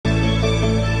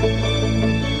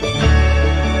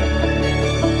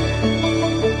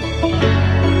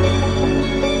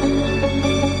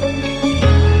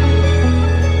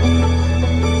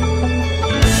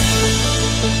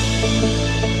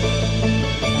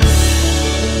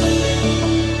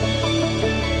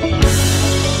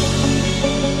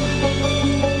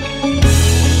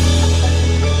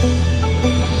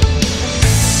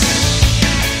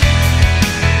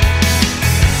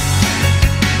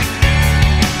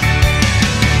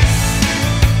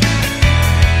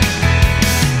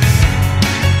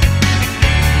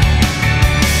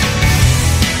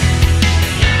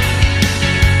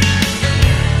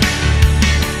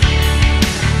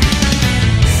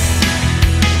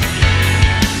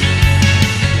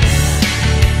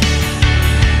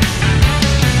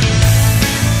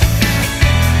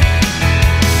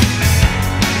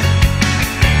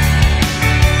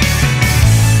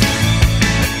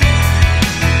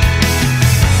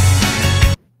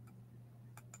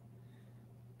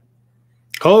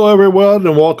Hello, everyone,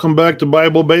 and welcome back to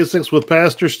Bible Basics with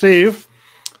Pastor Steve.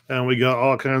 And we got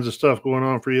all kinds of stuff going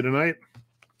on for you tonight.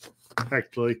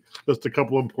 Actually, just a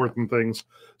couple of important things.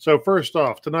 So first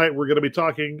off, tonight we're going to be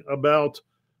talking about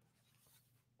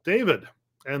David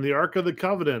and the Ark of the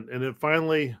Covenant. And it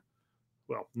finally,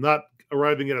 well, not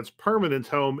arriving at its permanent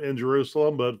home in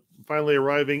Jerusalem, but finally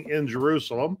arriving in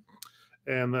Jerusalem.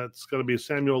 And that's going to be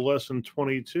Samuel lesson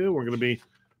 22. We're going to be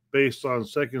based on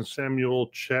 2 Samuel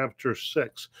chapter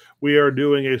 6. We are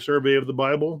doing a survey of the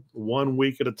Bible 1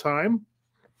 week at a time.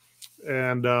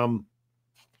 And 1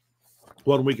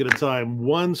 week at a time,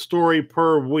 one story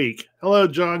per week. Hello,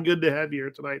 John. Good to have you here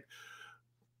tonight.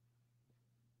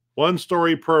 One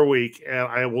story per week, and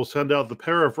I will send out the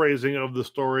paraphrasing of the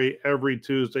story every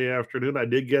Tuesday afternoon. I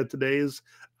did get today's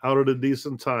out at a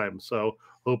decent time, so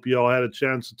hope you all had a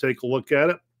chance to take a look at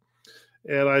it.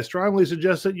 And I strongly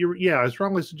suggest that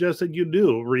you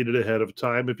do read it ahead of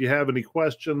time. If you have any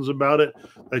questions about it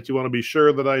that you want to be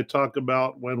sure that I talk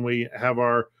about when we have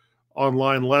our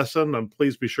online lesson,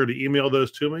 please be sure to email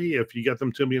those to me. If you get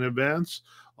them to me in advance,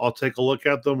 I'll take a look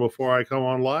at them before I come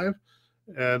on live.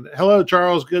 And hello,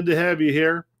 Charles. Good to have you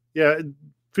here. Yeah,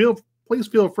 please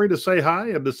feel free to say hi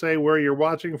and to say where you're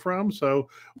watching from so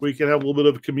we can have a little bit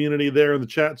of community there in the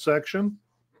chat section.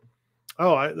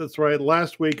 Oh, that's right.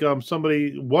 Last week,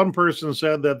 one person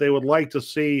said that they would like to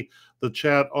see the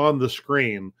chat on the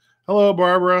screen. Hello,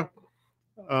 Barbara.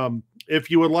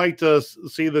 If you would like to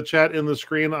see the chat in the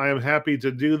screen, I am happy to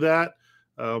do that.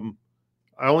 I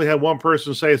only had one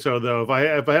person say so, though. If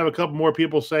I have a couple more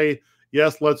people say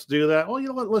yes, let's do that. Well,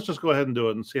 let's just go ahead and do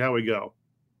it and see how we go.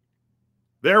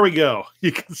 There we go.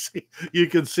 You can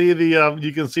see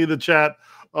the chat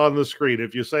on the screen.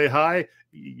 If you say hi,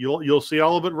 you'll see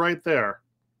all of it right there.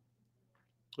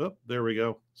 Oh, there we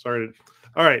go. Sorry.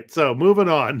 All right. So moving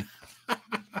on.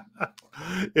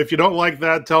 If you don't like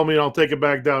that, tell me and I'll take it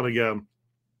back down again.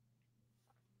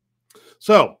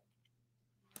 So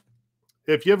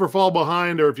if you ever fall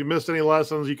behind or if you missed any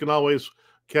lessons, you can always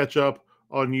catch up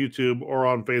on YouTube or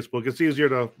on Facebook. It's easier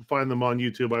to find them on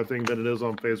YouTube, I think, than it is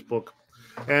on Facebook.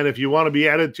 And if you want to be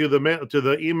added to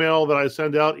the email that I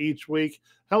send out each week,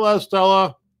 hello,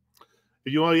 Stella.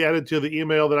 If you want to be added to the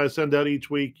email that I send out each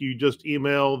week, you just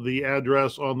email the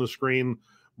address on the screen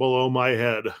below my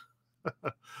head.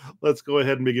 Let's go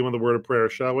ahead and begin with a word of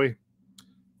prayer, shall we?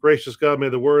 Gracious God, may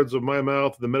the words of my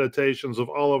mouth, the meditations of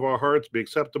all of our hearts be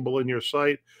acceptable in your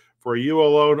sight, for you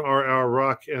alone are our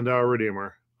rock and our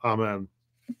Redeemer. Amen.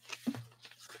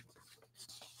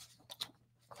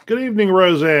 Good evening,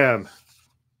 Roseanne.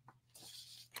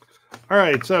 All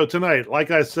right, so tonight,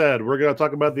 like I said, we're going to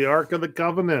talk about the Ark of the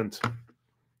Covenant.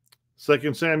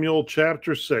 2 Samuel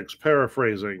chapter 6,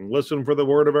 paraphrasing. Listen for the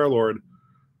word of our Lord.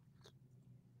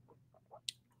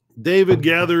 David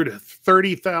gathered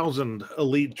 30,000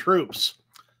 elite troops.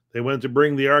 They went to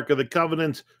bring the Ark of the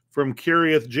Covenant from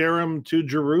Kiriath Jearim to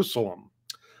Jerusalem.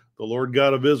 The Lord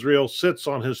God of Israel sits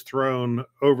on his throne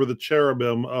over the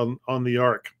cherubim on the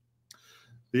Ark.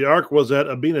 The Ark was at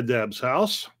Abinadab's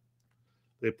house.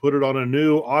 They put it on a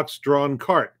new ox-drawn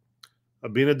cart.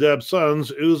 Abinadab's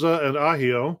sons, Uzzah and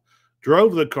Ahio,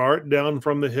 drove the cart down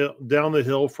the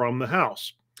hill from the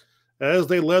house. As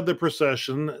they led the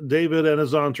procession, David and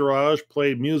his entourage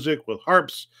played music with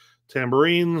harps,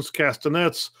 tambourines,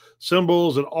 castanets,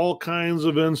 cymbals, and all kinds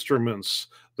of instruments.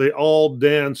 They all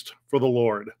danced for the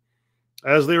Lord.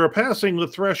 As they were passing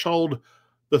as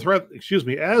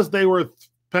they were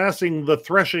passing the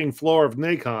threshing floor of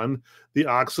Nacon, the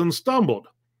oxen stumbled.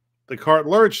 The cart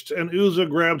lurched, and Uzzah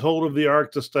grabbed hold of the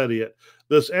ark to steady it.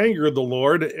 This angered the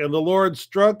Lord, and the Lord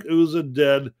struck Uzzah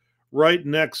dead right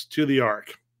next to the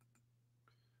ark.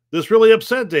 This really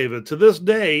upset David. To this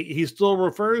day, he still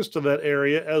refers to that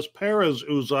area as Perez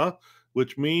Uzzah,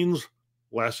 which means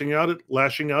lashing out at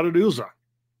Uzzah.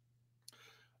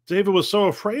 David was so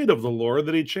afraid of the Lord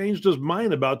that he changed his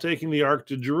mind about taking the ark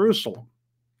to Jerusalem.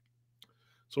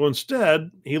 So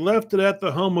instead, he left it at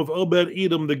the home of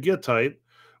Obed-Edom the Gittite,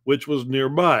 which was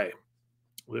nearby.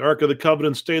 The Ark of the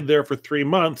Covenant stayed there for 3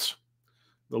 months.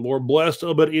 The Lord blessed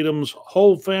Obed-Edom's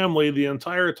whole family the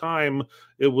entire time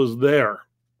it was there.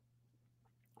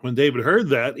 When David heard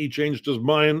that, he changed his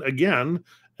mind again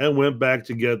and went back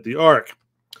to get the ark.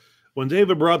 When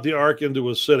David brought the ark into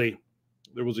his city,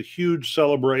 there was a huge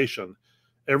celebration.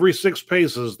 Every 6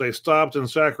 paces, they stopped and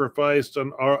sacrificed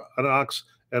an ox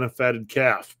and a fatted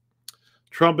calf.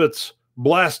 Trumpets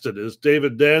blasted as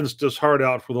David danced his heart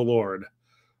out for the Lord.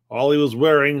 All he was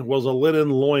wearing was a linen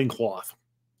loincloth.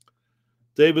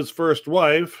 David's first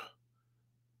wife,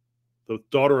 the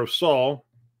daughter of Saul,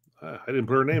 I didn't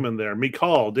put her name in there,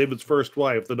 Michal, David's first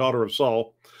wife, the daughter of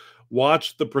Saul,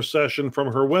 watched the procession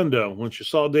from her window. When she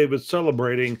saw David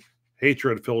celebrating,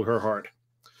 hatred filled her heart.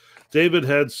 David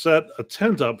had set a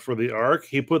tent up for the ark.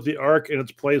 He put the ark in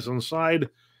its place inside,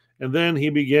 and then he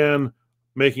began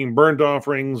making burnt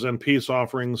offerings and peace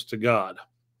offerings to God.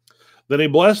 Then he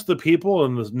blessed the people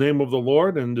in the name of the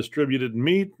Lord and distributed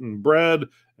meat and bread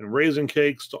and raisin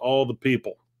cakes to all the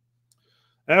people.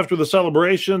 After the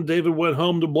celebration, David went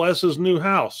home to bless his new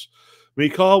house.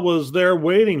 Michal was there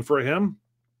waiting for him,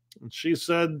 and she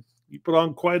said, "You put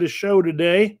on quite a show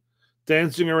today,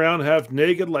 dancing around half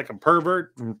naked like a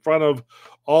pervert in front of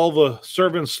all the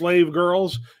servant slave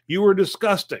girls. You were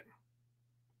disgusting."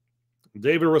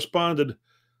 David responded,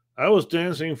 "I was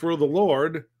dancing for the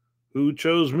Lord, who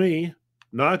chose me,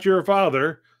 not your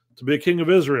father, to be king of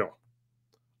Israel.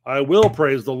 I will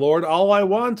praise the Lord all I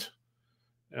want,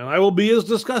 and I will be as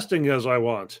disgusting as I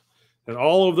want. And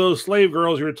all of those slave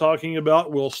girls you're talking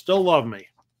about will still love me."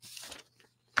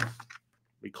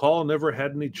 Michal never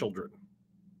had any children.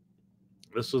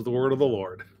 This is the word of the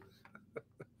Lord.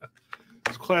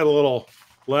 It's quite a little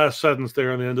last sentence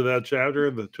there on the end of that chapter.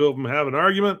 The two of them have an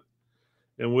argument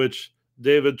in which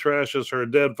David trashes her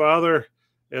dead father,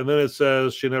 and then it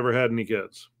says she never had any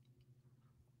kids.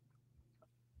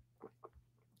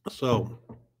 So,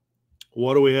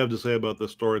 what do we have to say about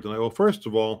this story tonight? Well, first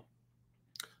of all,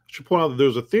 I should point out that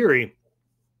there's a theory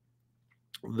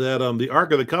that the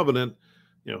Ark of the Covenant,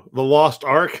 the lost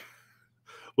Ark,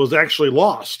 was actually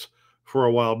lost for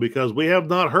a while, because we have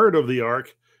not heard of the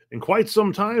Ark in quite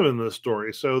some time in this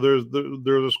story. So there's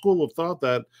a school of thought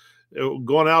that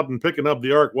going out and picking up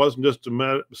the Ark wasn't just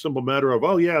a simple matter of,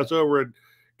 oh yeah, it's over at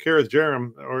Kiriath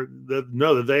Jearim, or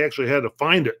that they actually had to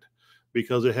find it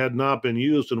because it had not been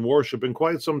used in worship in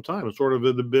quite some time. It sort of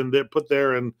had been put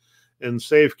there in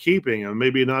safekeeping, and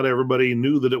maybe not everybody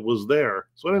knew that it was there.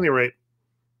 So at any rate,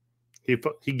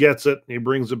 he gets it, he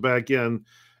brings it back in.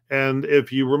 And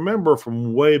if you remember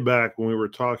from way back when we were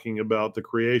talking about the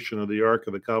creation of the Ark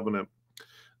of the Covenant,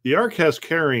 the Ark has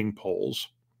carrying poles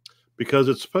because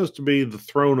it's supposed to be the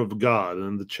throne of God,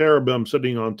 and the cherubim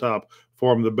sitting on top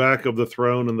form the back of the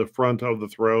throne and the front of the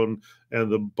throne,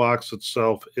 and the box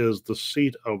itself is the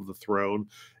seat of the throne,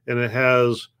 and it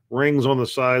has rings on the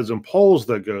sides and poles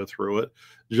that go through it,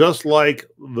 just like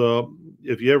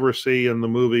if you ever see in the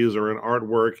movies or in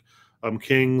artwork,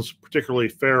 kings, particularly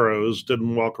pharaohs,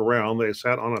 didn't walk around. They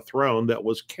sat on a throne that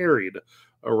was carried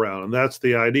around. And that's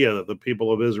the idea, that the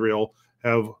people of Israel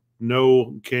have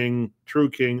no king, true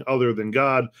king, other than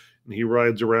God. And he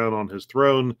rides around on his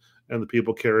throne, and the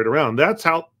people carry it around. That's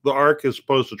how the ark is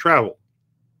supposed to travel,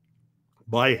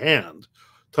 by hand,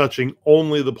 touching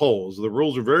only the poles. The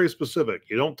rules are very specific.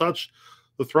 You don't touch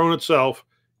the throne itself.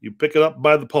 You pick it up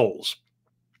by the poles,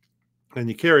 and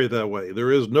you carry it that way.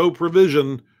 There is no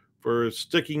provision for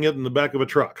sticking it in the back of a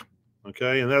truck.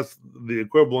 Okay, and that's the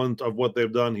equivalent of what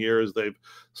they've done here, is they've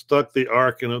stuck the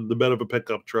ark in the bed of a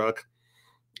pickup truck,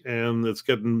 and it's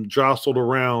getting jostled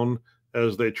around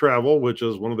as they travel, which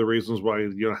is one of the reasons why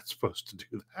you're not supposed to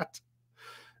do that.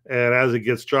 And as it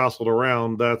gets jostled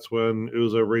around, that's when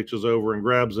Uzzah reaches over and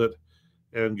grabs it,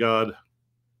 and God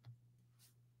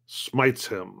smites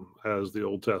him, as the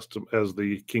Old Testament, as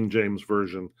the King James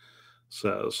Version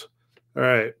says. All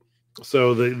right.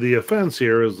 So the offense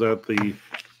here is that the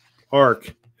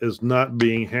ark is not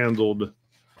being handled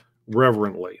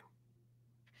reverently.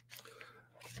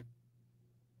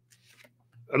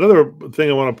 Another thing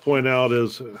I want to point out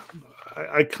is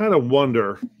I kind of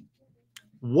wonder,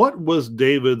 what was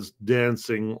David's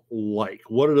dancing like?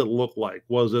 What did it look like?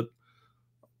 Was it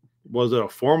a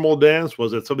formal dance?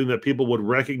 Was it something that people would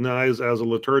recognize as a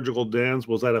liturgical dance?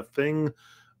 Was that a thing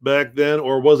back then,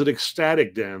 or was it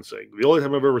ecstatic dancing? The only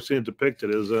time I've ever seen it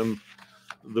depicted is in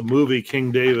the movie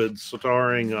King David,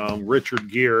 starring Richard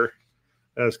Gere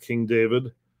as King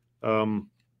David.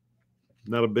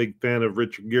 Not a big fan of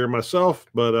Richard Gere myself,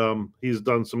 but he's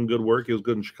done some good work. He was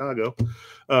good in Chicago.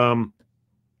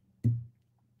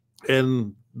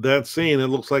 And that scene, it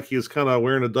looks like he's kind of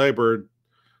wearing a diaper,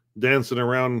 dancing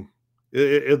around.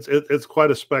 It's quite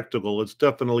a spectacle. It's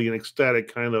definitely an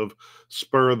ecstatic kind of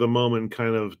spur of the moment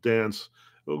kind of dance.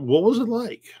 What was it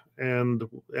like? And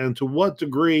to what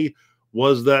degree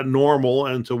was that normal?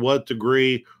 And to what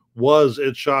degree was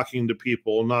it shocking to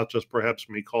people, not just perhaps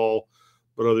Michal,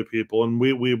 but other people? And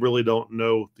we really don't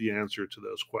know the answer to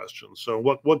those questions. So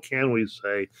what can we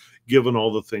say, given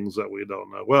all the things that we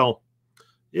don't know? Well,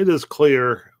 it is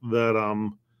clear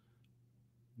that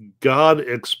God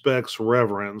expects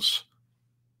reverence,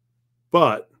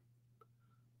 but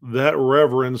that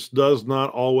reverence does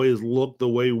not always look the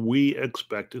way we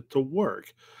expect it to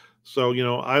work. So,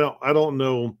 I don't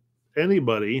know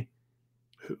anybody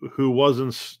who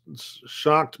wasn't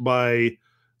shocked by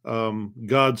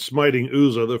God smiting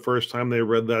Uzzah the first time they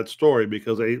read that story,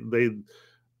 because they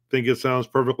think it sounds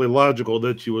perfectly logical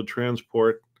that you would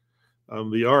transport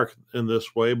the ark in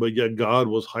this way, but yet God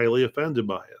was highly offended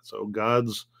by it. So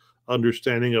God's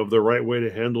understanding of the right way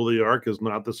to handle the ark is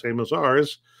not the same as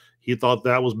ours. He thought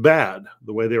that was bad.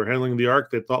 The way they were handling the ark,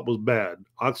 they thought was bad.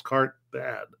 Ox cart,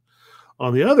 bad.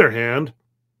 On the other hand,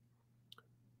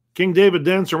 King David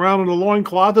dancing around in a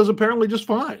loincloth is apparently just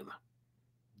fine.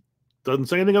 Doesn't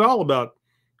say anything at all about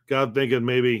God thinking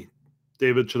maybe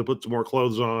David should have put some more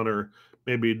clothes on, or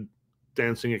maybe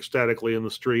dancing ecstatically in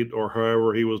the street, or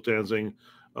however he was dancing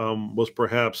was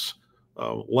perhaps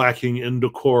lacking in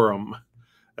decorum,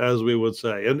 as we would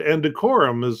say. And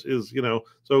decorum is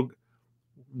so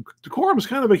decorum is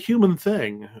kind of a human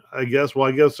thing, I guess. Well,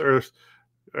 I guess, or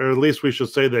at least we should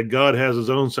say that God has his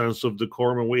own sense of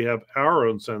decorum and we have our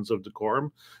own sense of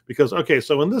decorum. Because, okay,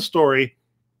 so in this story,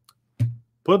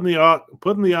 putting the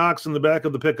ox in the back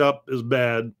of the pickup is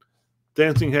bad.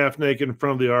 Dancing half naked in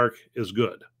front of the ark is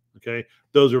good. Okay,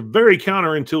 those are very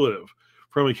counterintuitive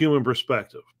from a human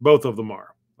perspective. Both of them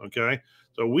are. Okay,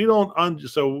 so we don't.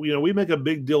 We make a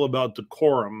big deal about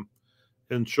decorum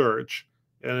in church,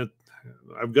 and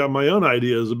I've got my own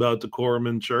ideas about decorum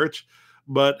in church.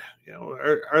 But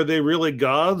are they really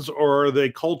gods, or are they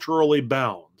culturally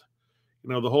bound?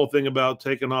 The whole thing about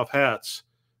taking off hats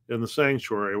in the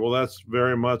sanctuary. Well, that's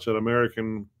very much an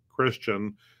American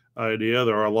Christian idea.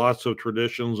 There are lots of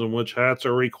traditions in which hats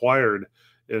are required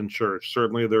in church.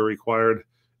 Certainly they're required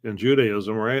in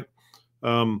Judaism, right?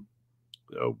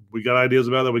 We got ideas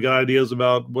about that. We got ideas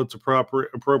about what's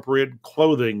appropriate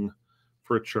clothing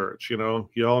for church.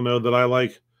 You all know that I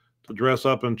like to dress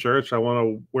up in church. I want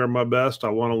to wear my best. I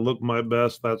want to look my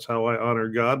best. That's how I honor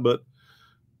God. But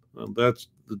it's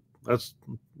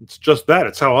just that.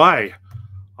 It's how I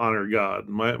honor God.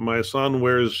 My son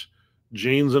wears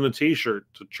jeans and a t-shirt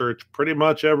to church pretty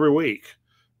much every week,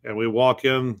 and we walk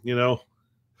in,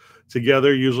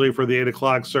 together, usually for the 8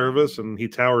 o'clock service, and he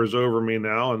towers over me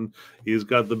now, and he's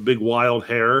got the big wild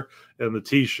hair and the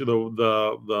t-shirt,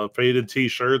 the faded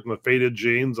t-shirt and the faded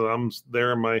jeans, and I'm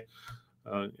there in my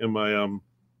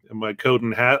coat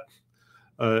and hat,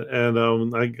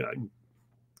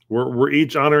 we're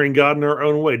each honoring God in our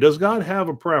own way. Does God have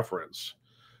a preference?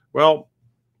 Well,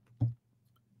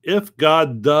 if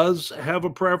God does have a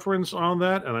preference on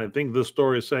that, and I think this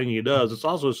story is saying he does, it's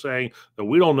also saying that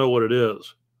we don't know what it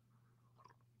is.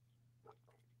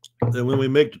 And when we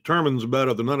make determinants about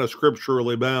it, they're not as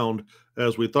scripturally bound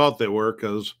as we thought they were,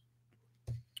 because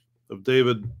if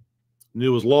David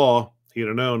knew his law, he'd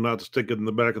have known not to stick it in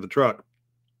the back of the truck.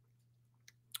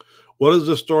 What does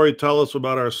this story tell us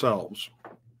about ourselves?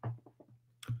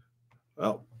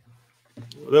 Well,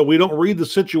 that we don't read the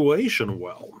situation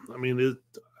well. I mean,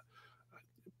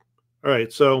 all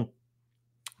right, so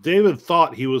David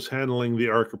thought he was handling the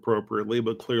ark appropriately,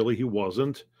 but clearly he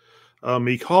wasn't.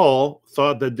 Michal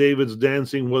thought that David's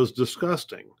dancing was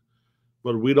disgusting,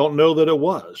 but we don't know that it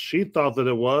was. She thought that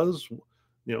it was.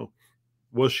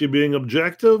 Was she being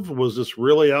objective? Was this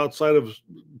really outside of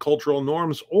cultural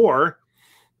norms? Or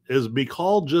is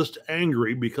Michal just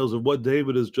angry because of what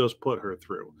David has just put her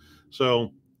through?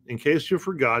 So, in case you've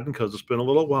forgotten, because it's been a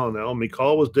little while now,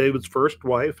 Michal was David's first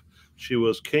wife. She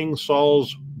was King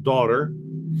Saul's daughter.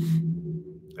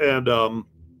 And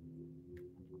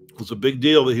it was a big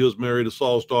deal that he was married to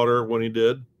Saul's daughter when he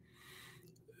did.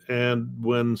 And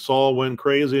when Saul went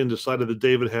crazy and decided that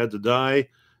David had to die,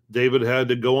 David had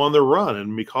to go on the run,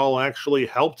 and Michal actually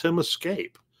helped him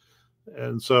escape.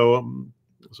 And so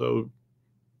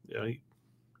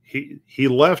he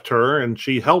left her, and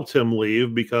she helped him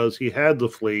leave because he had to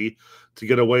flee to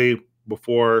get away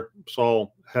before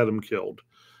Saul had him killed.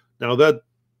 Now, that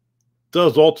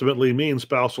does ultimately mean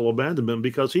spousal abandonment,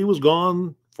 because he was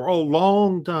gone for a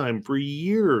long time, for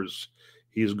years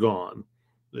he's gone.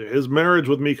 His marriage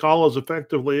with Michal is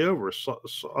effectively over.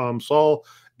 Saul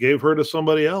gave her to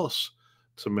somebody else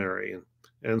to marry.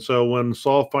 And so when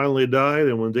Saul finally died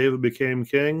and when David became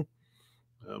king,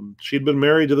 she'd been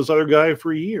married to this other guy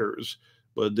for years,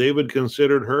 but David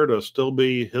considered her to still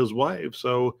be his wife.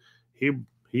 So he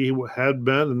had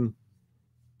been and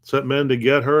sent men to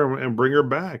get her and bring her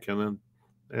back. And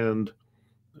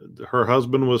her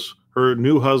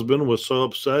new husband was so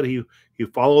upset, he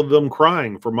followed them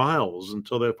crying for miles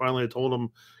until they finally told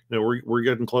him, we're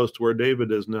getting close to where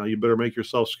David is now. You better make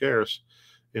yourself scarce.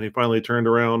 And he finally turned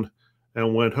around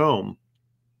and went home.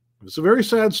 It's a very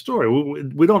sad story.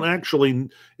 We don't actually,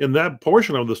 in that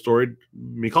portion of the story,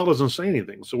 Michal doesn't say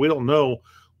anything. So we don't know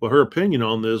what her opinion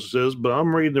on this is, but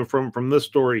I'm reading it from this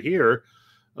story here.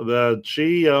 that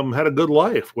she had a good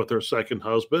life with her second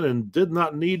husband and did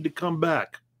not need to come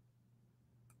back.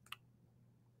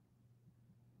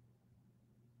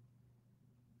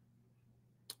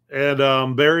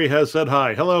 And Barry has said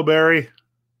hi. Hello, Barry.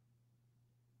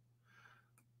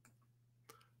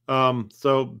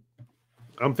 So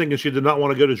I'm thinking she did not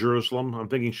want to go to Jerusalem. I'm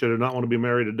thinking she did not want to be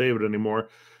married to David anymore.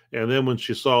 And then when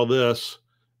she saw this,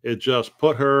 it just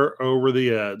put her over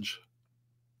the edge.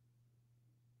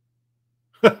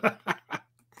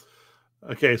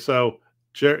 Okay, so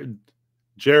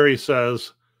Jerry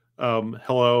says,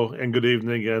 hello and good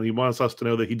evening. And he wants us to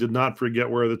know that he did not forget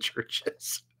where the church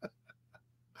is.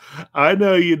 I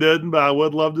know you didn't, but I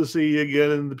would love to see you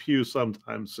again in the pew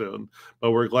sometime soon.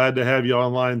 But we're glad to have you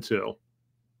online too.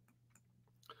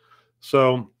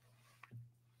 So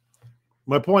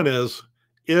my point is,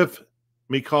 if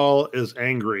Michal is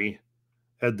angry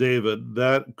at David,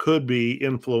 that could be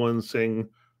influencing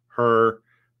her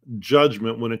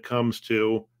judgment when it comes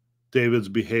to David's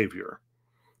behavior.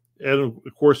 And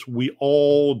of course, we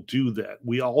all do that.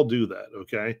 We all do that.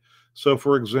 Okay. So,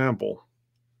 for example,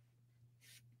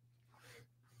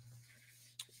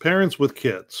 parents with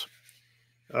kids.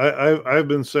 I've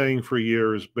been saying for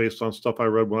years, based on stuff I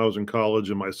read when I was in college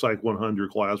in my Psych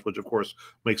 100 class, which of course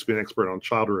makes me an expert on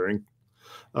child rearing,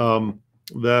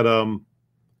 that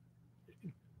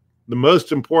the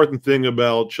most important thing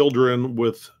about children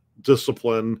with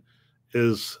discipline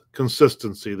is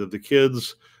consistency, that the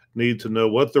kids need to know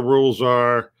what the rules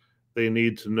are. They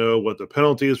need to know what the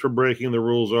penalties for breaking the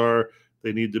rules are.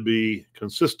 They need to be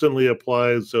consistently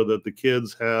applied so that the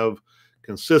kids have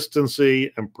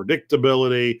consistency and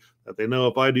predictability, that they know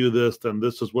if I do this, then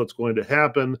this is what's going to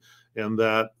happen, and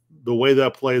that the way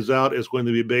that plays out is going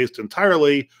to be based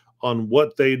entirely on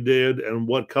what they did and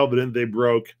what covenant they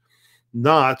broke,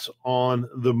 not on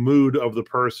the mood of the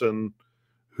person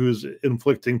who's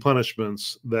inflicting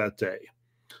punishments that day.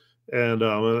 And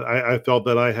I felt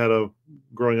that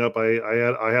growing up, I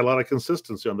had a lot of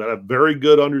consistency on that, a very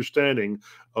good understanding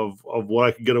of what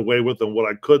I could get away with and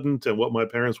what I couldn't, and what my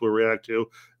parents would react to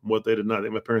and what they did not. I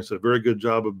think my parents did a very good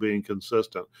job of being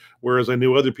consistent. Whereas I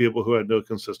knew other people who had no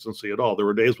consistency at all. There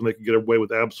were days when they could get away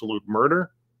with absolute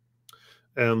murder,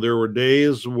 and there were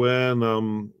days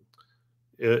when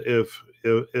if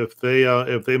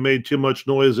they made too much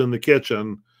noise in the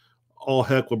kitchen, all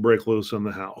heck would break loose in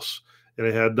the house. And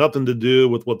it had nothing to do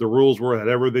with what the rules were. It had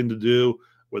everything to do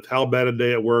with how bad a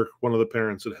day at work one of the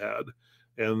parents had had.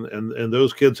 And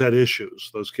those kids had issues.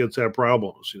 Those kids had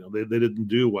problems. You know, they didn't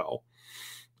do well.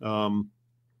 And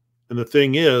the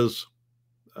thing is,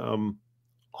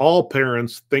 all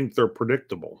parents think they're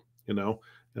predictable.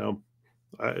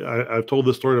 I've told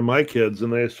this story to my kids,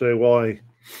 and they say, "Well,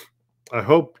 I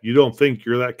hope you don't think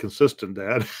you're that consistent,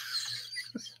 Dad."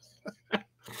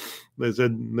 They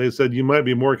said you might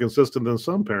be more consistent than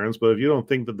some parents, but if you don't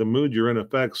think that the mood you're in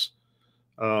affects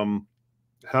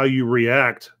how you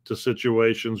react to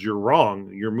situations, you're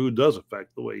wrong. Your mood does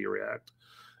affect the way you react,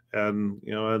 and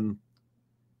and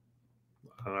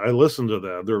I listen to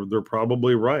that. They're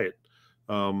probably right.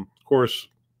 Of course,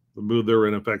 the mood they're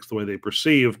in affects the way they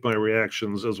perceive my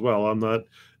reactions as well. I'm not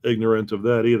ignorant of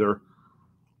that either.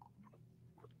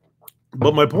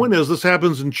 But my point is, this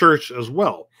happens in church as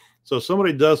well. So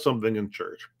somebody does something in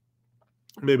church.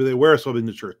 Maybe they wear something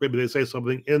to church. Maybe they say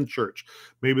something in church.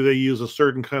 Maybe they use a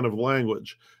certain kind of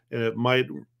language, and it might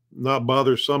not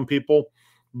bother some people,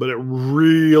 but it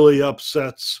really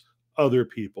upsets other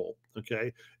people.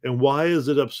 Okay. And why is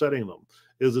it upsetting them?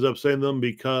 Is it upsetting them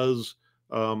because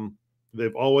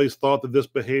they've always thought that this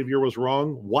behavior was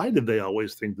wrong? Why did they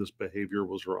always think this behavior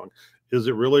was wrong? Is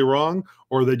it really wrong?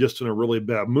 Or are they just in a really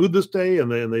bad mood this day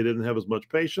and they didn't have as much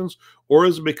patience? Or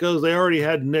is it because they already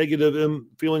had negative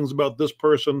feelings about this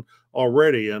person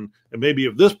already? And maybe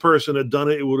if this person had done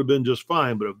it, it would have been just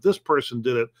fine. But if this person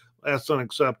did it, that's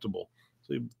unacceptable.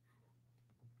 See,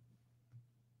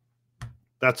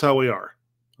 that's how we are.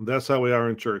 That's how we are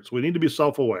in church. We need to be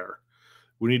self-aware.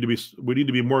 We need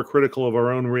to be more critical of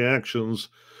our own reactions.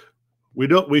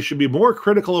 We should be more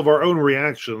critical of our own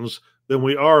reactions than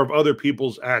we are of other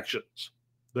people's actions.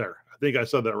 There. I think I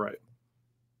said that right.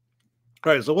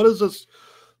 All right, so what does this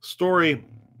story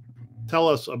tell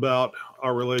us about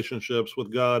our relationships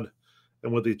with God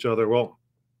and with each other? Well,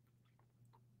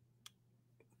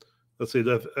 let's see.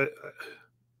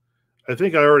 I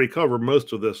think I already covered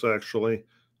most of this, actually.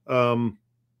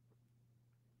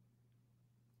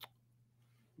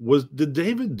 Did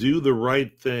David do the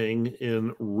right thing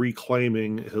in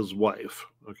reclaiming his wife?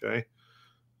 Okay.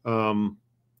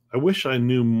 I wish I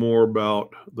knew more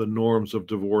about the norms of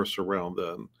divorce around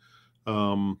then.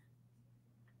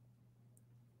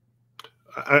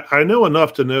 I know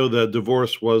enough to know that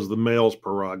divorce was the male's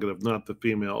prerogative, not the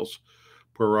female's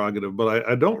prerogative, but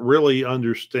I don't really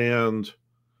understand.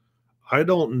 I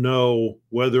don't know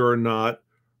whether or not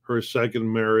her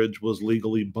second marriage was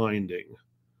legally binding.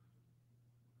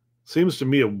 Seems to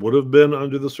me it would have been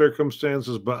under the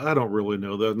circumstances, but I don't really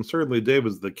know that. And certainly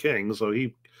David's the king, so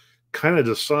he kind of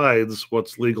decides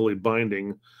what's legally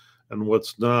binding and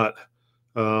what's not.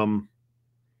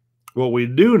 What we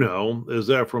do know is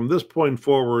that from this point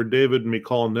forward, David and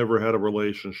Michal never had a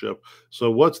relationship.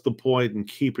 So what's the point in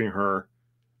keeping her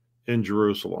in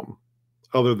Jerusalem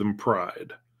other than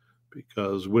pride?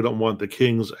 Because we don't want the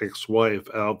king's ex-wife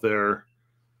out there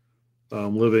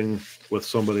living with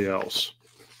somebody else.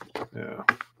 Yeah.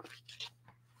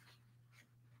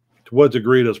 To what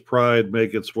degree does pride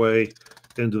make its way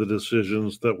into the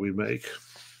decisions that we make?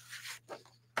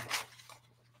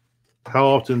 How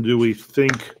often do we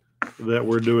think that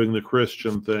we're doing the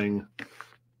Christian thing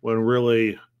when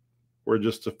really we're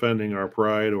just defending our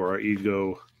pride or our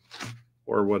ego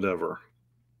or whatever?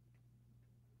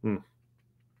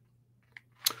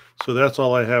 So that's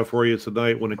all I have for you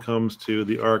tonight when it comes to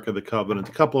the Ark of the Covenant.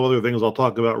 A couple of other things I'll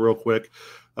talk about real quick.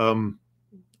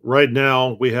 Right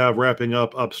now, we have wrapping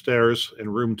up upstairs in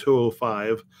room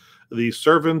 205, the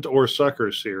Servant or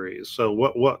Succor series. So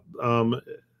what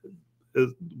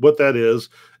that is,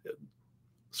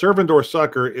 Servant or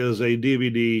Succor is a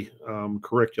DVD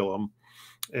curriculum,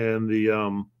 and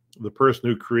the person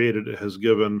who created it has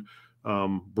given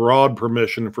broad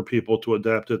permission for people to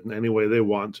adapt it in any way they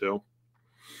want to.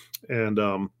 And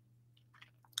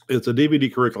it's a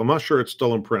DVD curriculum. I'm not sure it's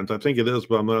still in print. I think it is,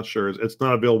 but I'm not sure. It's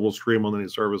not available to stream on any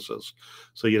services,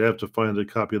 so you'd have to find a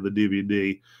copy of the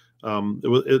DVD.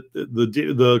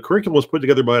 The curriculum was put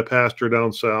together by a pastor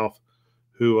down south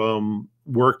who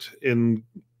worked in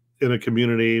a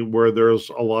community where there's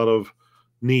a lot of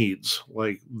needs,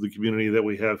 like the community that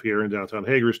we have here in downtown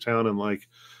Hagerstown, and like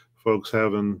folks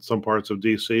have in some parts of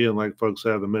DC, and like folks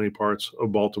have in many parts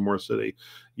of Baltimore City.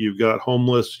 You've got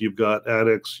homeless, you've got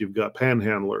addicts, you've got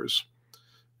panhandlers.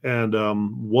 And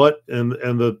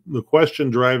the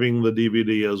question driving the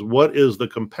DVD is, what is the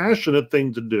compassionate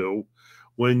thing to do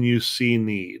when you see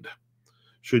need?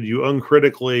 Should you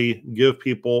uncritically give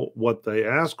people what they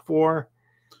ask for,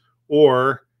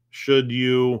 or should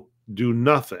you do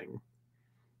nothing?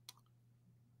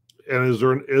 And is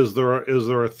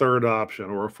there a third option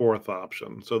or a fourth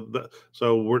option? So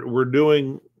we're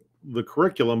doing the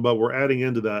curriculum, but we're adding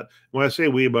into that. When I say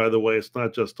we, by the way, it's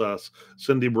not just us.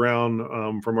 Cindy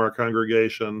Brown from our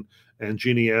congregation and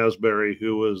Jeannie Asbury,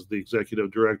 who is the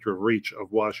executive director of REACH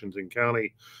of Washington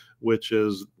County, which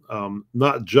is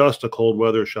not just a cold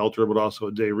weather shelter, but also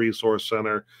a day resource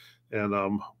center.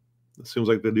 And it seems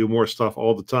like they do more stuff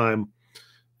all the time.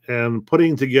 And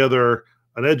putting together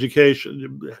an educating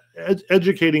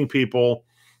people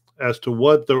as to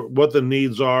what the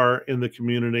needs are in the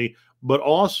community, but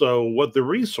also what the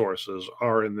resources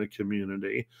are in the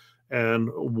community, and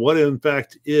what in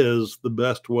fact is the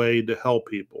best way to help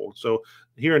people. So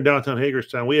here in downtown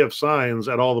Hagerstown, we have signs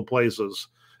at all the places.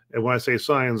 And when I say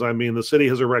signs, I mean the city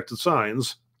has erected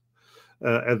signs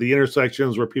at the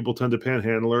intersections where people tend to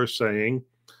panhandle, saying,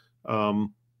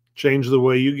 change the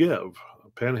way you give.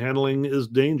 Panhandling is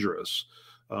dangerous.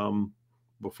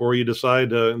 Before you decide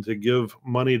to give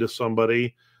money to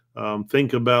somebody,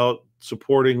 think about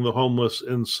supporting the homeless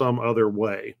in some other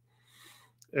way.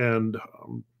 And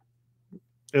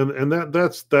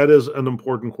that is an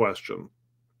important question.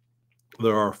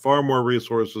 There are far more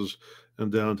resources in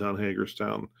downtown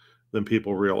Hagerstown than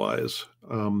people realize.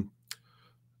 And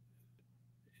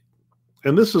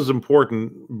this is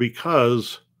important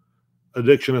because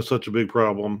addiction is such a big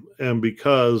problem, and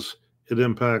because it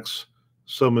impacts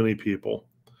so many people.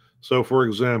 So, for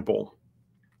example,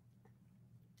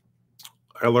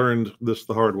 I learned this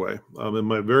the hard way. In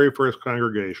my very first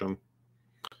congregation,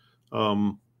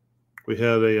 we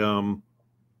had a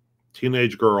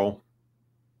teenage girl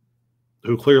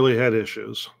who clearly had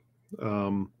issues.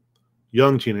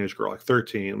 Young teenage girl, like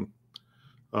 13,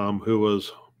 who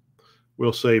was,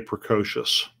 we'll say,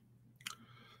 precocious.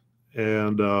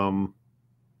 And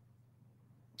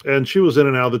she was in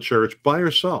and out of the church by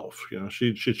herself. You know,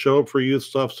 she'd show up for youth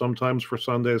stuff, sometimes for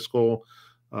Sunday school.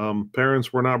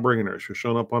 Parents were not bringing her. She was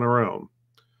showing up on her own,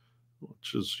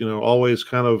 which is, always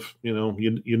kind of,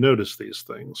 you notice these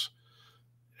things.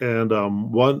 And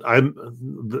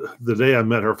the day I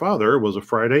met her father was a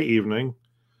Friday evening.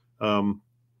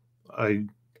 I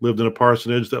lived in a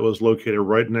parsonage that was located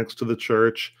right next to the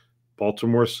church,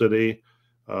 Baltimore City,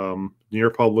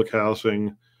 near public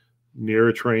housing, near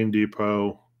a train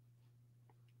depot.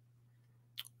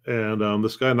 And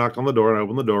this guy knocked on the door, and I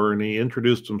opened the door, and he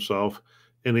introduced himself,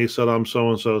 and he said, "I'm so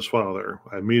and so's father."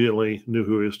 I immediately knew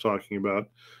who he was talking about.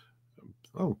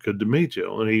 Oh, good to meet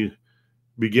you. And he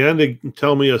began to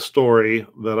tell me a story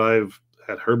that I've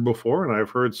had heard before and I've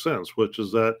heard since, which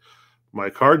is that my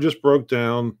car just broke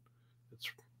down.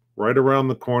 It's right around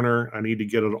the corner. I need to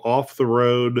get it off the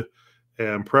road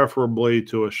and preferably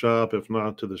to a shop. If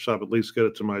not to the shop, at least get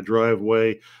it to my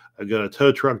driveway. I've got a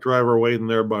tow truck driver waiting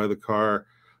there by the car.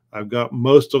 I've got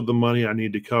most of the money I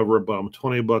need to cover it, but I'm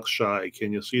 20 bucks shy.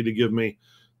 Can you see to give me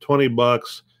 20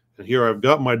 bucks? And here I've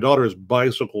got my daughter's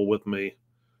bicycle with me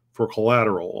for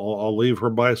collateral. I'll leave her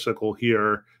bicycle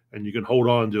here and you can hold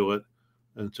on to it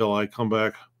until I come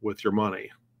back with your money.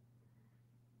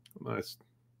 Nice.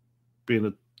 Being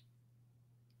a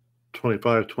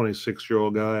 25,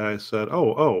 26-year-old guy, I said,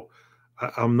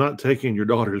 I'm not taking your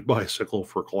daughter's bicycle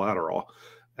for collateral.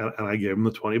 And I gave him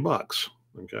the 20 bucks.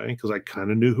 Okay. Because I kind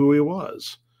of knew who he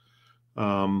was.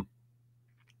 I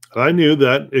knew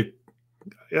that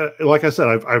like I said,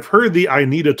 I've heard the "I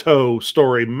need a tow"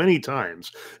 story many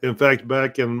times. In fact,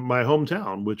 back in my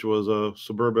hometown, which was a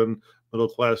suburban middle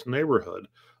class neighborhood,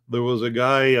 there was a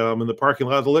guy in the parking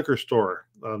lot of the liquor store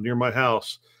near my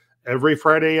house. Every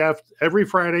Friday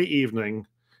evening,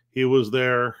 he was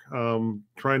there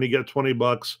trying to get 20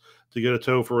 bucks to get a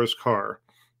tow for his car.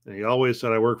 And he always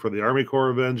said, "I work for the Army Corps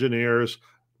of Engineers.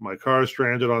 My car is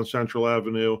stranded on Central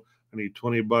Avenue. I need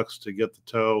 20 bucks to get the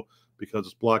tow because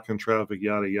it's blocking traffic,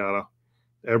 yada, yada."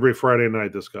 Every Friday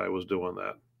night, this guy was doing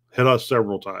that. Hit us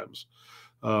several times.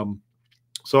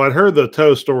 So I'd heard the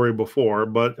tow story before,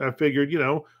 but I figured,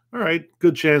 all right,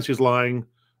 good chance he's lying,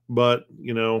 but,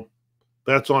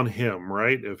 that's on him,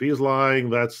 right? If he's lying,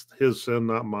 that's his sin,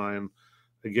 not mine.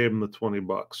 I gave him the 20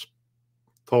 bucks.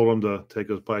 Told him to take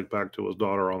his bike back to his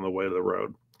daughter on the way to the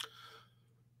road.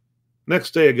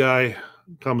 Next day, a guy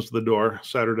comes to the door,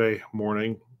 Saturday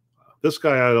morning. This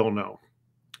guy I don't know.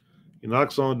 He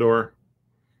knocks on the door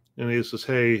and he says,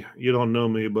 "Hey, you don't know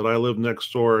me, but I live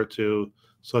next door to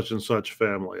such and such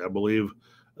family. I believe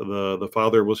the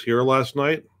father was here last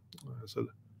night." I said,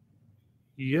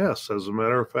 "Yes, as a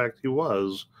matter of fact, he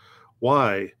was.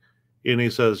 Why?" And he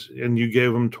says, "And you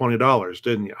gave him $20,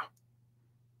 didn't you?"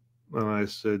 And I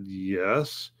said,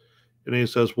 "Yes." And he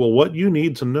says, "Well, what you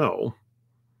need to know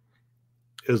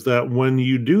is that when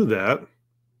you do that,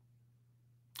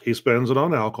 he spends it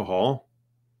on alcohol,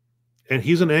 and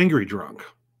he's an angry drunk.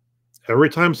 Every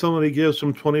time somebody gives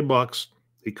him 20 bucks,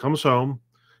 he comes home,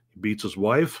 he beats his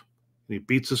wife, and he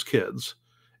beats his kids.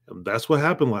 And that's what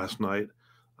happened last night.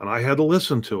 And I had to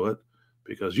listen to it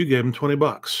because you gave him 20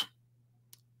 bucks.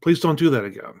 Please don't do that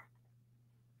again."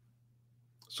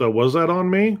 So was that on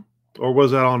me or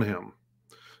was that on him?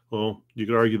 Well, you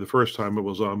could argue the first time it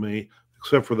was on me,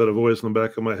 except for that a voice in the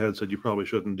back of my head said, "You probably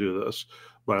shouldn't do this."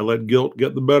 But I let guilt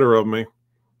get the better of me.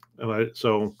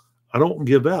 So I don't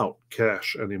give out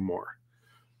cash anymore.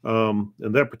 In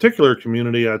that particular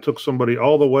community, I took somebody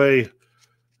all the way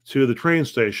to the train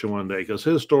station one day because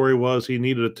his story was he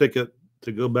needed a ticket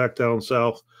to go back down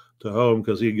south to home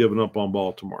because he'd given up on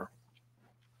Baltimore.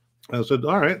 I said,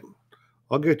 "All right,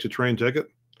 I'll get you a train ticket."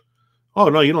 "Oh,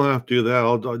 no, you don't have to do that.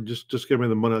 I'll just give me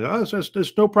the money." "Oh,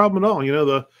 it's no problem at all.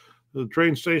 The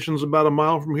train station's about a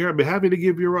mile from here. I'd be happy to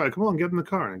give you a ride. Come on, get in the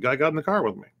car." And the guy got in the car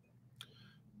with me.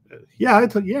 I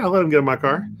let him get in my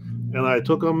car. And I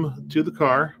took him to the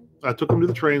car. I took him to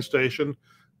the train station,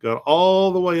 got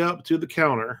all the way up to the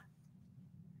counter.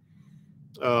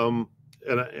 The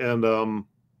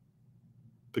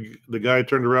guy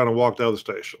turned around and walked out of the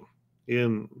station. He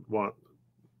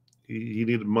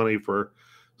needed money for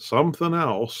something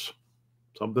else,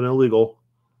 something illegal.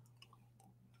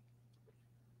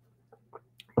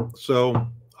 So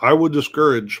I would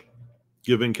discourage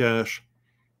giving cash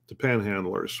to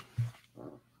panhandlers.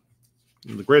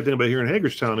 And the great thing about here in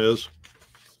Hagerstown is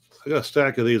I got a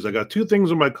stack of these. I got two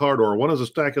things in my car door. One is a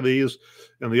stack of these,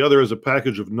 and the other is a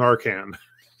package of Narcan.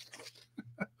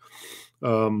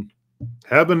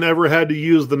 Haven't ever had to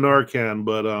use the Narcan,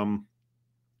 but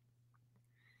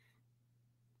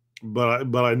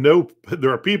I know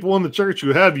there are people in the church who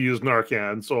have used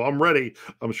Narcan, so I'm ready.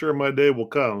 I'm sure my day will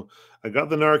come. I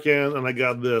got the Narcan and I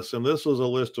got this, and this is a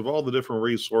list of all the different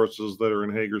resources that are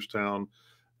in Hagerstown,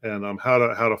 and how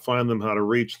to find them, how to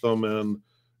reach them, and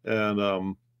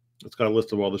it's got a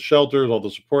list of all the shelters, all the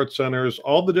support centers,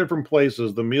 all the different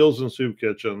places, the meals and soup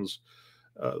kitchens.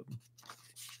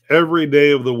 Every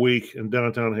day of the week in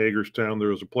downtown Hagerstown,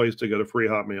 there is a place to get a free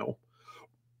hot meal.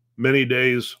 Many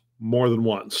days, more than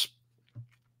once.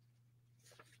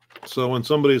 So when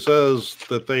somebody says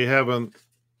that they haven't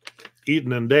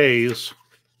eaten in days,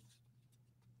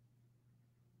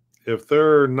 if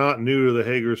they're not new to the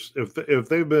Hagers, if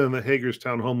they've been in the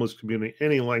Hagerstown homeless community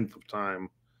any length of time,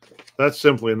 that's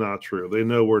simply not true. They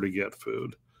know where to get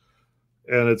food,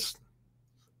 and it's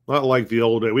not like the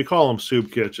old days. We call them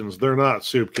soup kitchens. They're not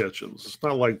soup kitchens. It's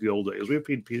not like the old days. We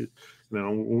feed people,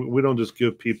 we don't just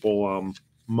give people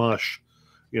mush.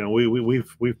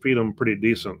 We feed them pretty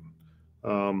decent.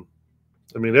 Um,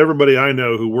 I mean, everybody I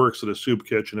know who works at a soup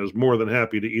kitchen is more than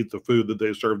happy to eat the food that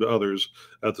they serve to others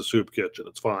at the soup kitchen.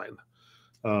 It's fine.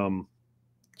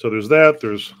 So there's that.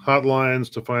 There's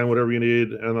hotlines to find whatever you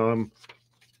need, and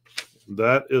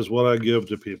that is what I give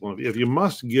to people. If you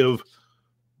must give,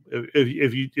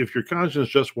 if your conscience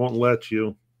just won't let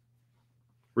you,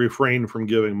 refrain from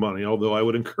giving money. Although I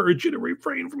would encourage you to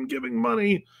refrain from giving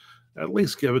money, at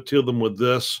least give it to them with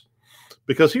this,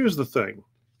 because here's the thing: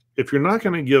 if you're not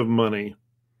going to give money,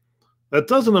 that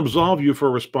doesn't absolve you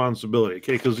for responsibility,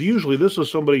 okay? Because usually this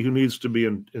is somebody who needs to be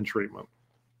in treatment,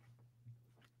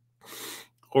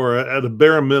 or at a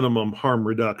bare minimum harm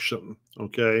reduction,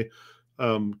 okay?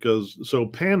 So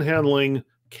panhandling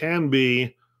can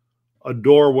be a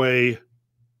doorway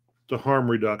to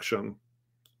harm reduction,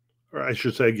 or I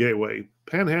should say gateway.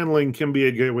 Panhandling can be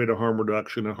a gateway to harm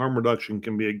reduction, and harm reduction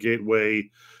can be a gateway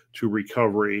to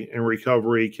recovery, and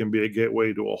recovery can be a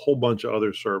gateway to a whole bunch of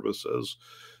other services.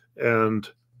 And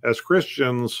as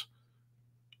Christians,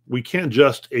 we can't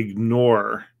just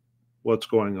ignore what's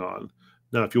going on.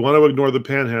 Now, if you want to ignore the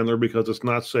panhandler because it's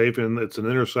not safe and it's an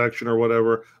intersection or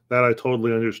whatever, that I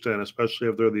totally understand, especially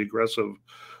if they're the aggressive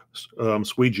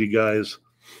squeegee guys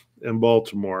in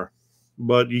Baltimore.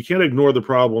 But you can't ignore the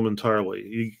problem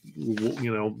entirely.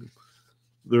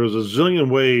 There's a zillion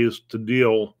ways to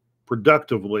deal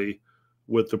productively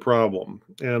with the problem,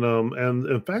 and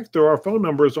in fact, there are phone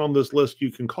numbers on this list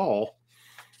you can call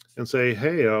and say,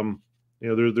 hey,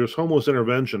 there's homeless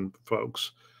intervention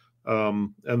folks,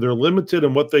 and they're limited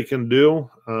in what they can do.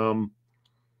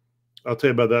 I'll tell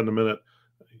you about that in a minute.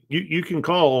 You can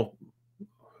call.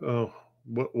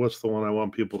 What's the one I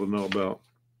want people to know about?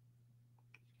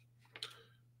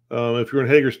 If you're in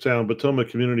Hagerstown, Potomac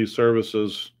Community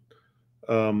Services.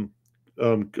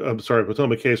 I'm sorry,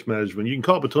 Potomac Case Management. You can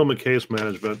call Potomac Case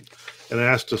Management and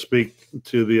ask to speak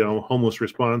to the homeless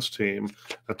response team.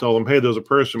 I tell them, hey, there's a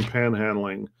person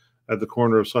panhandling at the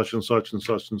corner of such and such and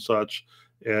such and such,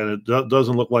 and it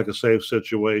doesn't look like a safe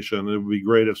situation. It would be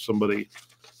great if somebody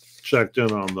checked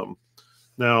in on them.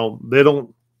 Now,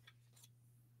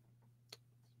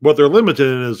 what they're limited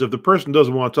in is if the person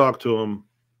doesn't want to talk to them,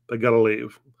 they got to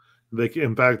leave.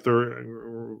 In fact, they're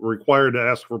required to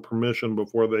ask for permission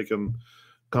before they can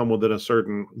come within a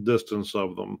certain distance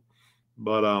of them.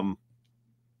 But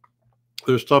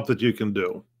there's stuff that you can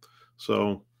do.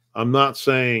 So I'm not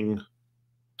saying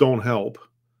don't help.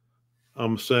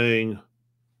 I'm saying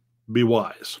be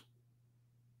wise.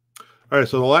 All right,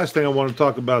 so the last thing I want to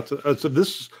talk about, so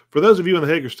this, for those of you in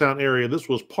the Hagerstown area, this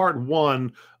was part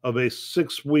one of a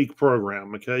 6-week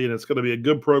program, okay? And it's going to be a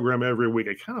good program every week.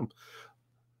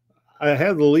 I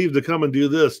had to leave to come and do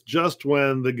this just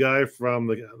when the guy from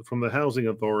the housing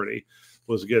authority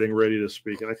was getting ready to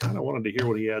speak, and I kind of wanted to hear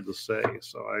what he had to say.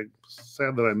 So I'm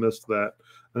sad that I missed that.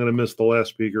 I'm going to miss the last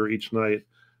speaker each night,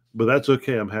 but that's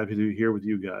okay. I'm happy to be here with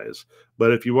you guys.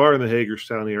 But if you are in the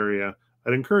Hagerstown area,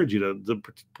 I'd encourage you to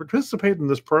participate in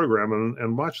this program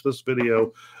and watch this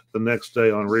video the next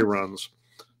day on reruns.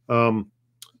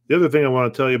 The other thing I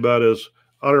want to tell you about is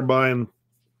Otterbein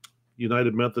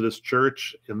United Methodist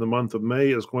Church in the month of May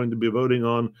is going to be voting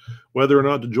on whether or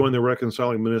not to join the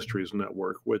Reconciling Ministries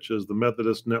Network, which is the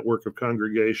Methodist network of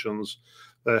congregations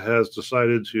that has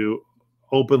decided to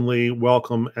openly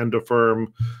welcome and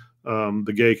affirm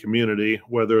the gay community,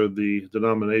 whether the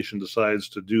denomination decides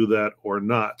to do that or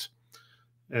not.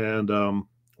 And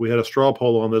we had a straw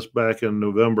poll on this back in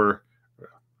November.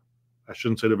 I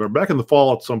shouldn't say November, back in the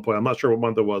fall at some point. I'm not sure what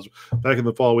month it was. Back in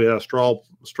the fall, we had a straw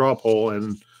poll,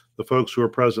 and the folks who were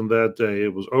present that day,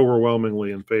 it was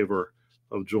overwhelmingly in favor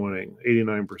of joining,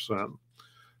 89%.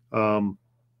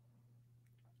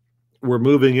 We're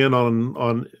moving in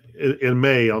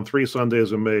May, on 3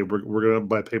 Sundays in May. We're going to,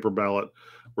 by paper ballot,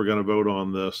 we're going to vote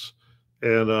on this.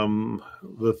 And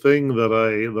the thing that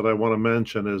I want to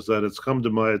mention is that it's come to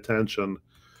my attention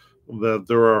that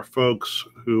there are folks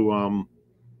who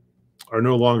are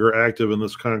no longer active in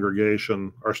this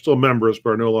congregation, are still members but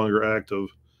are no longer active,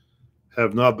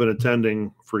 have not been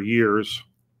attending for years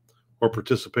or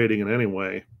participating in any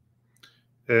way,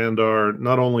 and are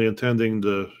not only intending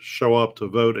to show up to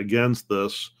vote against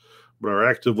this, but are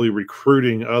actively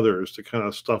recruiting others to kind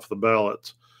of stuff the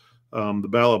ballot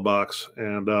box.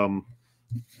 And that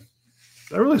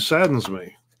really saddens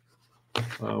me.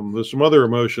 There's some other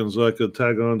emotions I could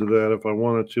tag on to that if I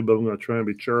wanted to, but I'm going to try and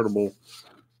be charitable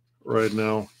right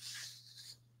now.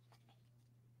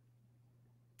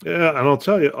 Yeah, and I'll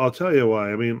tell you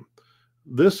why. I mean,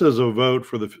 this is a vote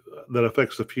that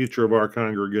affects the future of our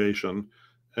congregation,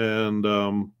 and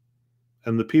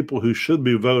the people who should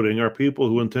be voting are people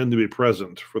who intend to be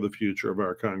present for the future of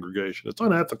our congregation. It's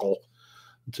unethical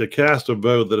to cast a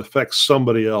vote that affects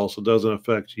somebody else. It doesn't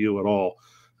affect you at all.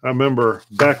 I remember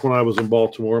back when I was in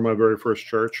Baltimore, my very first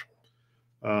church.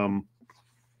 It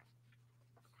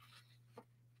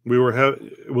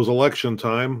was election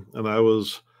time, and I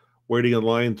was waiting in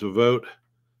line to vote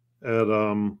at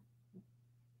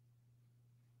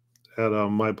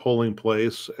my polling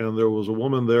place, and there was a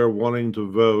woman there wanting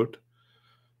to vote,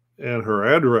 and her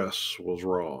address was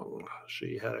wrong.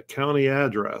 She had a county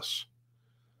address,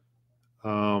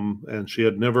 and she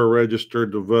had never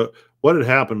registered to vote. What had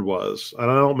happened was, and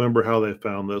I don't remember how they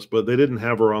found this, but they didn't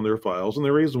have her on their files, and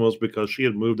the reason was because she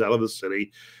had moved out of the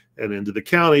city and into the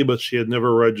county, but she had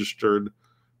never registered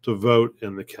to vote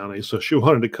in the county, so she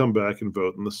wanted to come back and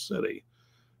vote in the city.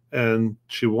 And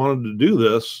she wanted to do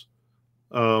this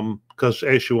because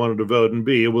A, she wanted to vote, and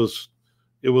B, it was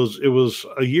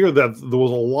a year that there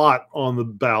was a lot on the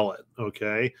ballot.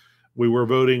 Okay, we were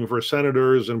voting for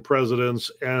senators and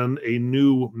presidents and a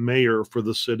new mayor for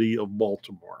the city of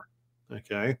Baltimore.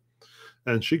 Okay,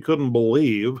 and she couldn't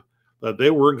believe that they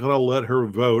weren't going to let her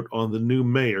vote on the new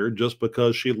mayor just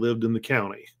because she lived in the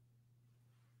county.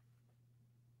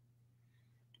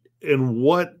 In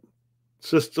what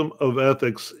system of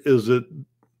ethics is it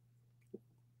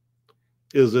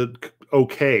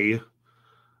okay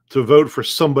to vote for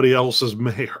somebody else's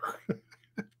mayor?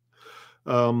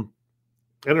 And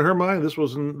in her mind, this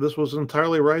was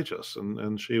entirely righteous,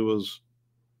 and she was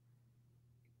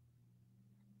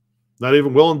not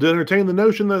even willing to entertain the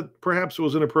notion that perhaps it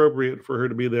was inappropriate for her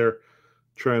to be there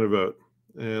trying to vote.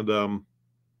 And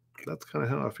that's kind of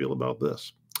how I feel about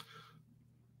this.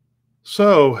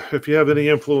 So, if you have any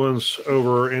influence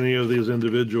over any of these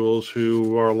individuals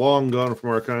who are long gone from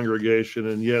our congregation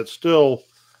and yet still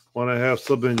want to have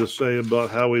something to say about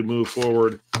how we move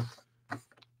forward,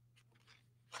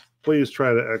 please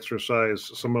try to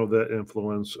exercise some of that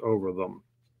influence over them.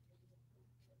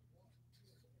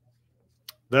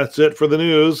 That's it for the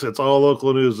news. It's all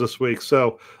local news this week.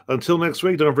 So until next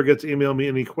week, don't forget to email me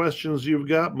any questions you've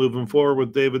got. Moving forward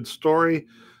with David's story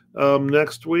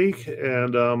next week,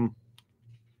 and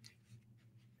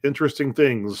interesting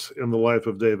things in the life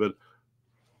of David.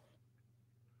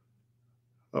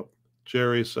 Oh,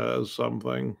 Jerry says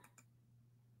something.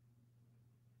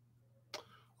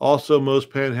 Also,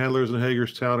 most panhandlers in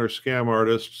Hagerstown are scam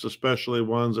artists, especially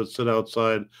ones that sit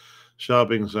outside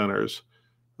shopping centers.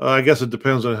 I guess it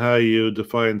depends on how you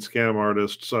define scam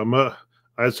artists.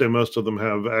 I'd say most of them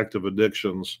have active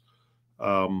addictions.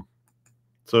 So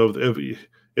if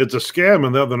it's a scam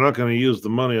and they're not going to use the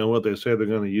money on what they say they're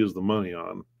going to use the money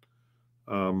on.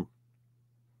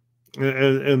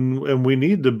 And we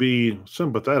need to be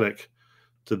sympathetic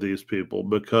to these people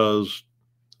because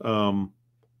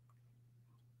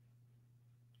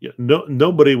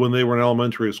nobody when they were in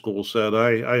elementary school said,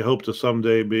 I hope to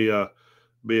someday be a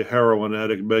heroin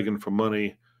addict begging for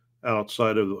money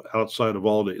outside of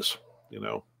Aldi's, you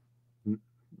know.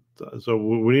 So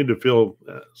we need to feel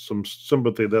some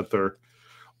sympathy that their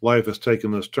life has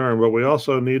taken this turn, but we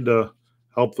also need to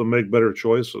help them make better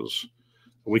choices.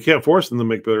 We can't force them to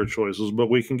make better choices,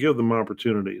 but we can give them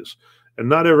opportunities. And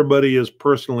not everybody is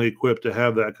personally equipped to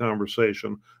have that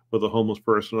conversation with a homeless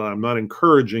person. I'm not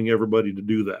encouraging everybody to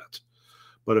do that.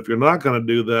 But if you're not going to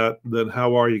do that, then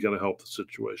how are you going to help the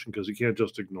situation? Because you can't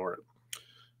just ignore it.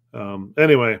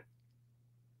 Anyway,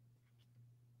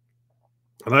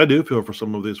 and I do feel for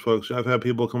some of these folks. I've had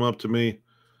people come up to me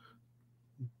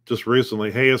just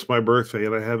recently, hey, it's my birthday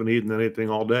and I haven't eaten anything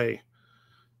all day.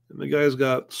 And the guy's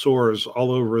got sores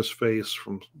all over his face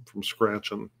from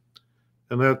scratching.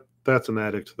 And that's an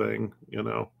addict thing, you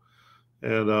know.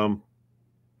 And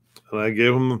I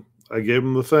gave him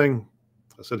the thing.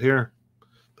 I said, here,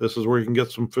 this is where you can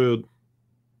get some food.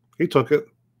 He took it.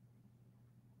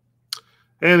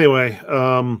 Anyway,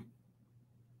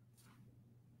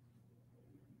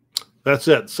 that's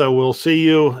it. So we'll see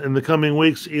you in the coming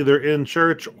weeks, either in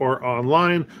church or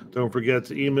online. Don't forget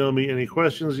to email me any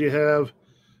questions you have.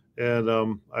 And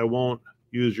I won't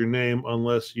use your name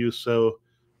unless you say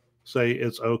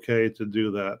it's okay to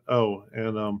do that. Oh,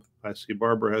 and I see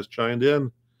Barbara has chimed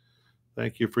in.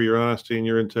 Thank you for your honesty and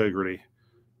your integrity.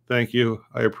 Thank you.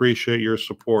 I appreciate your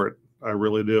support. I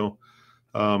really do.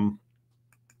 And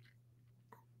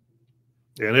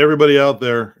everybody out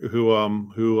there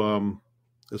who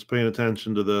is paying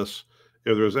attention to this.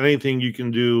 If there's anything you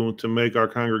can do to make our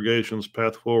congregation's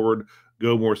path forward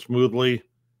go more smoothly,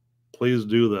 please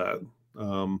do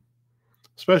that.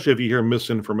 Especially if you hear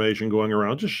misinformation going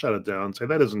around, just shut it down and say,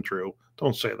 that isn't true.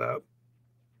 Don't say that.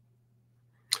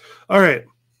 All right,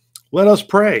 let us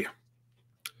pray.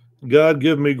 God,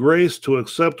 give me grace to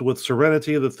accept with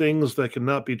serenity the things that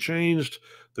cannot be changed,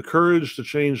 the courage to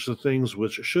change the things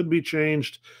which should be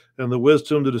changed, and the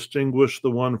wisdom to distinguish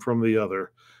the one from the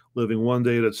other, living one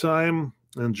day at a time,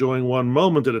 enjoying one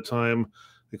moment at a time,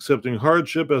 accepting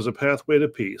hardship as a pathway to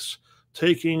peace,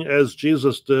 taking, as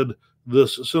Jesus did,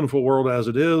 this sinful world as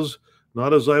it is,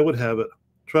 not as I would have it,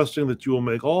 trusting that you will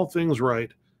make all things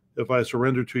right if I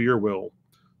surrender to your will,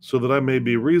 so that I may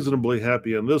be reasonably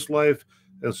happy in this life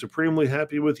and supremely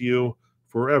happy with you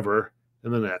forever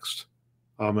in the next.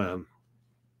 Amen.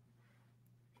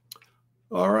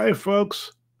 All right,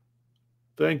 folks.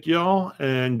 Thank y'all,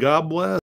 and God bless.